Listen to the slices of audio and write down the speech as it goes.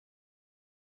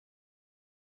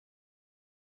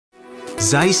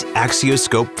Zeiss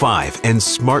Axioscope5 and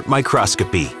Smart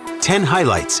Microscopy. 10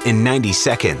 highlights in 90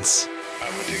 seconds.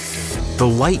 The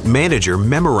Light Manager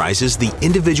memorizes the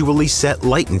individually set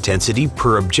light intensity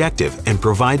per objective and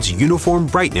provides uniform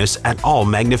brightness at all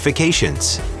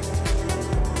magnifications.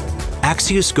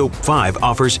 Axioscope5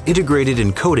 offers integrated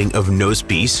encoding of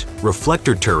nosepiece,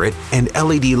 reflector turret, and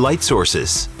LED light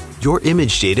sources. Your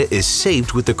image data is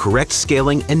saved with the correct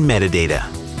scaling and metadata.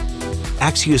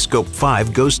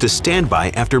 Axioscope5 goes to standby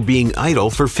after being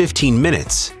idle for 15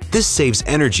 minutes. This saves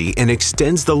energy and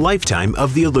extends the lifetime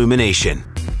of the illumination.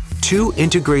 2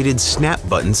 integrated snap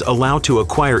buttons allow to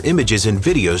acquire images and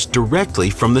videos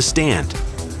directly from the stand.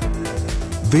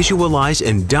 Visualize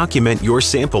and document your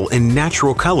sample in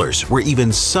natural colors where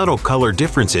even subtle color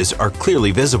differences are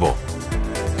clearly visible.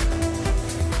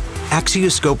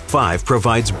 Axioscope5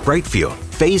 provides bright field,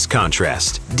 phase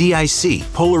contrast, DIC,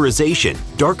 polarization,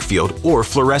 dark field, or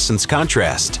fluorescence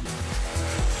contrast.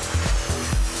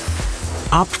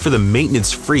 Opt for the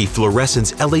maintenance-free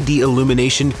fluorescence LED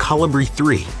illumination Colibri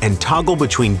 3 and toggle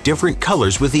between different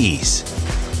colors with ease.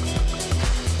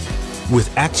 With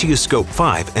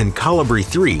Axioscope5 and Colibri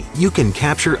 3, you can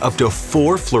capture up to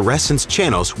 4 fluorescence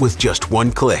channels with just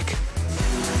one click.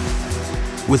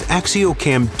 With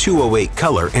Axiocam 208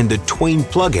 Color and the Twain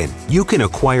plugin, you can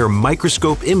acquire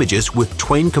microscope images with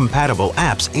Twain-compatible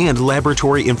apps and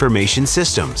laboratory information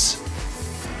systems.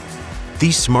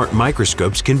 These smart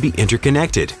microscopes can be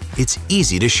interconnected. It's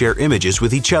easy to share images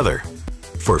with each other.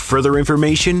 For further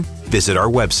information, visit our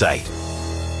website.